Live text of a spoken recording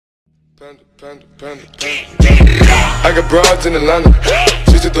I got broads in Atlanta,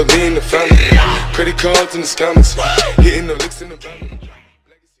 just to lean the family. Credit cards in the scammers, hitting the licks in the van.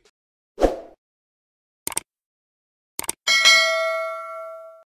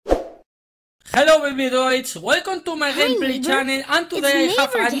 Hello baby droids, welcome to my gameplay channel, and today I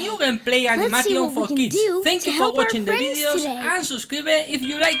have a new gameplay animation for kids. Thank you for watching the videos and subscribe if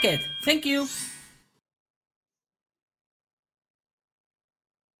you like it. Thank you.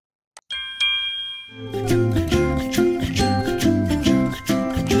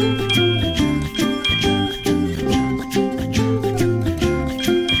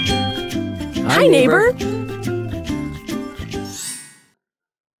 Hi, neighbor.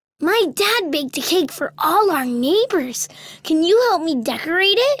 My dad baked a cake for all our neighbors. Can you help me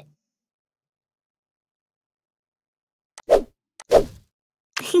decorate it?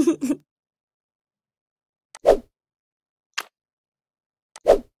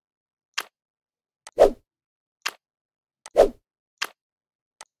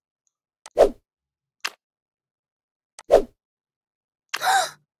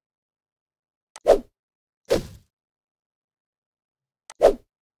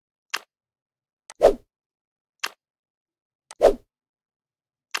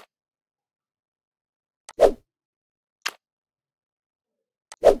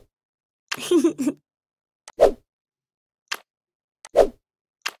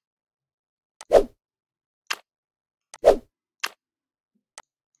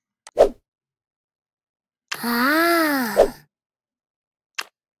 Ah.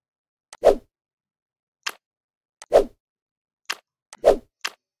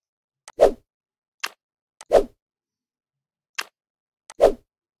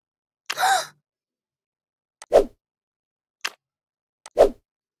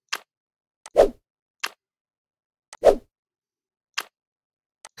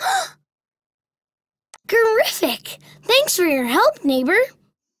 Terrific! Thanks for your help, neighbor.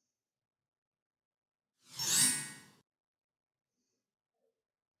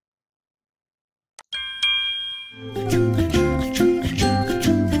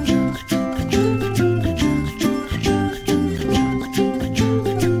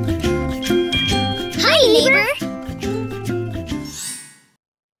 Hi, neighbor.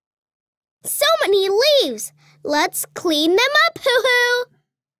 So many leaves. Let's clean them up, hoo-hoo.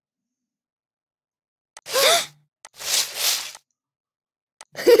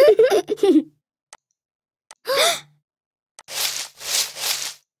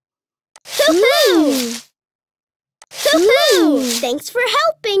 Hoo-hoo! Hoo-hoo! Thanks for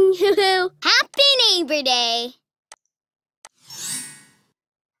helping, hoo-hoo. Happy Neighbor Day!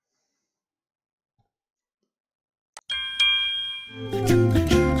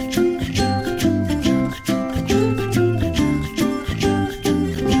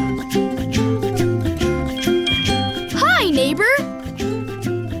 Hi, neighbor.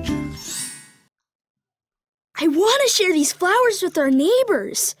 I want to share these flowers with our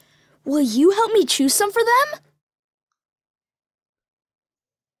neighbors. Will you help me choose some for them?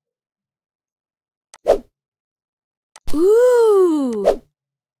 Ooh!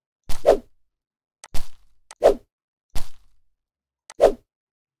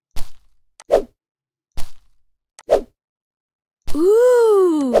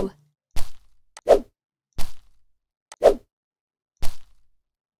 Ooh!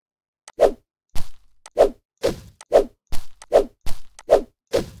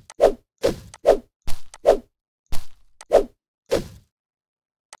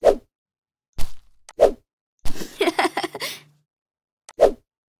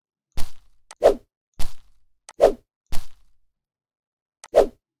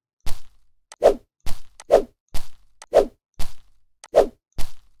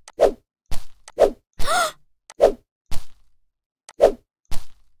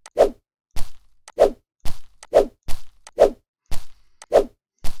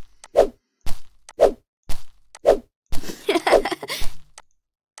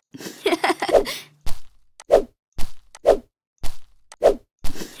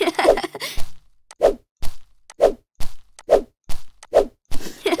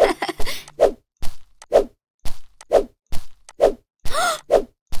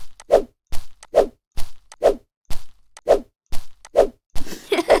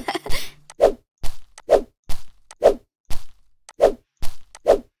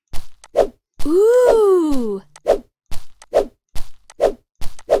 Ooh!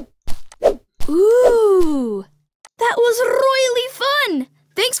 Ooh! That was really fun!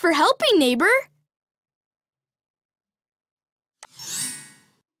 Thanks for helping, neighbor!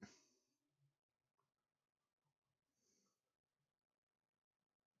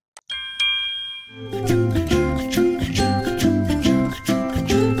 Hi,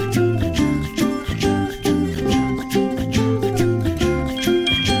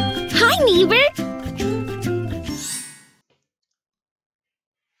 neighbor.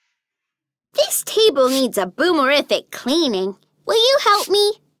 This table needs a boomerific cleaning. Will you help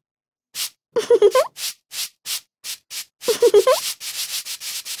me?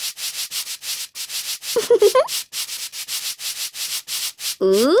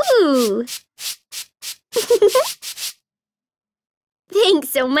 Ooh! Thanks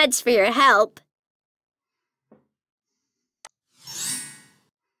so much for your help.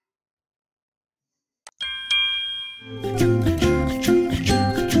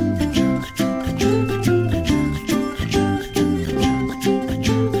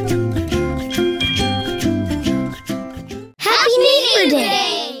 Happy Neighbor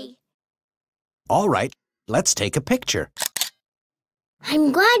Day! All right, let's take a picture.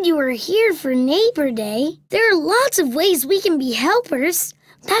 I'm glad you were here for Neighbor Day. There are lots of ways we can be helpers.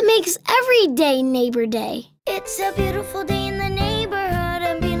 That makes every day Neighbor Day. It's a beautiful day in the neighborhood,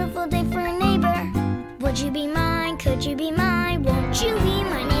 a beautiful day for a neighbor. Would you be mine? Could you be mine? Won't you be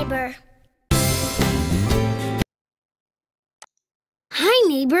my neighbor? Hi,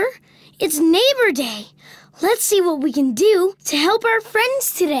 neighbor. It's Neighbor Day. Let's see what we can do to help our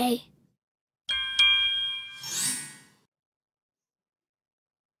friends today.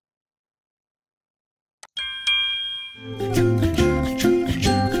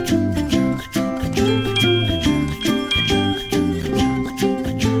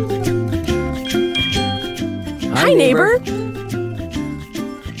 Hi, neighbor.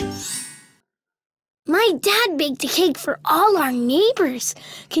 My dad baked a cake for all our neighbors.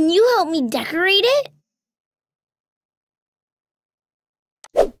 Can you help me decorate it?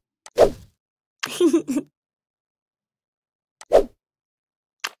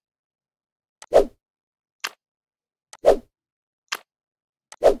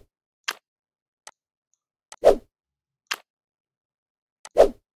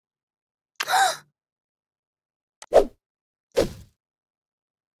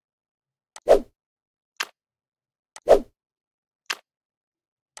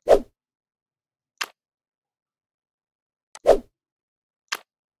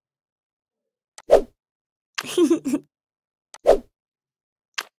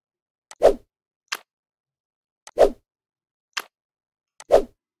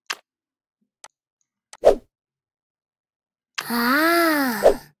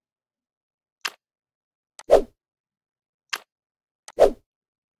 Ah.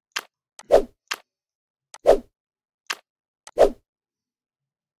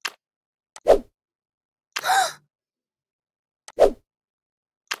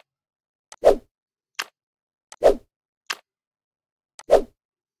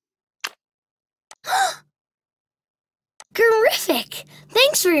 Terrific!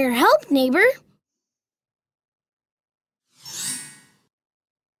 Thanks for your help, neighbor.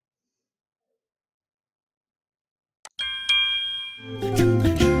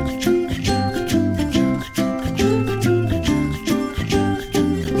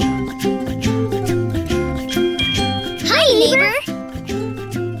 Hi, neighbor.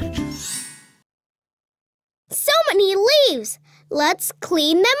 So many leaves. Let's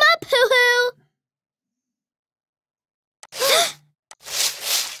clean them up, hoo-hoo.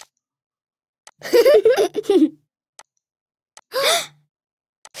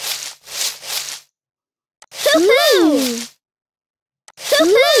 Hoo-hoo!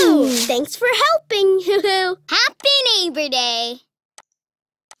 Hoo-hoo! Thanks for helping, hoo-hoo. Happy Neighbor Day.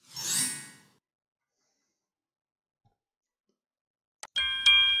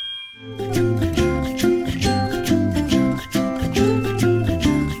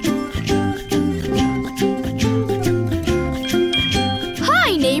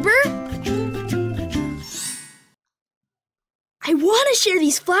 Hi, neighbor. I want to share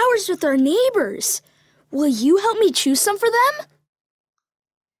these flowers with our neighbors. Will you help me choose some for them?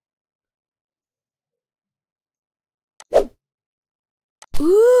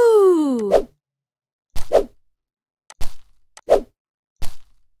 Ooh!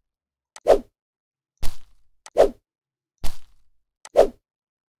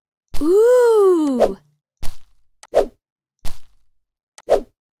 Ooh!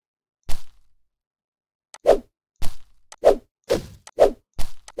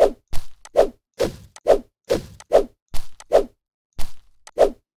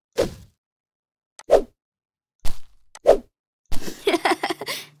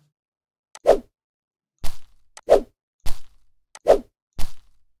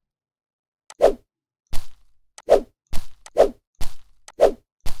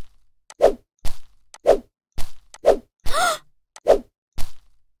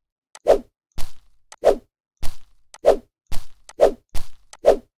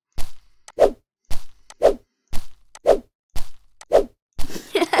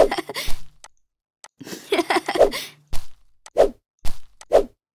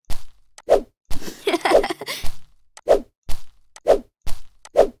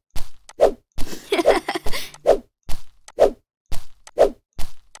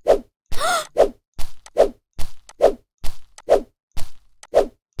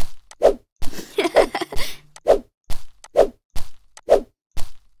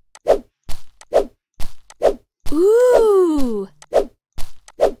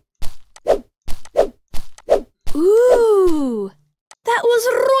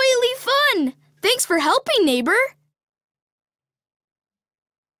 for helping, neighbor.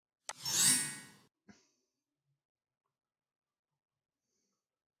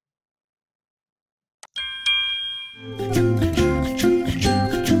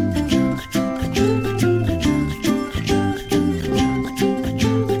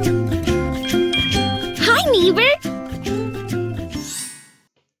 Hi, neighbor.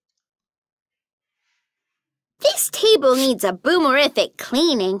 This table needs a boomerific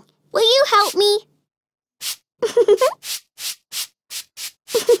cleaning. Will you help me?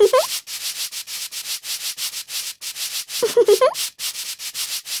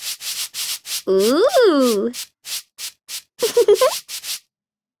 Ooh!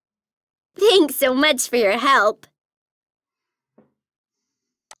 Thanks so much for your help.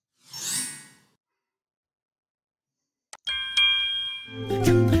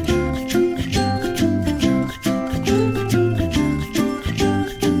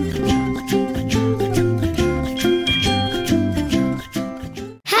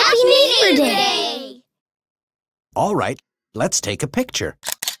 Happy Neighbor Day! All right, let's take a picture.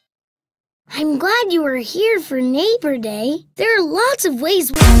 I'm glad you were here for Neighbor Day. There are lots of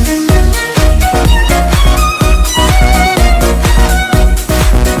ways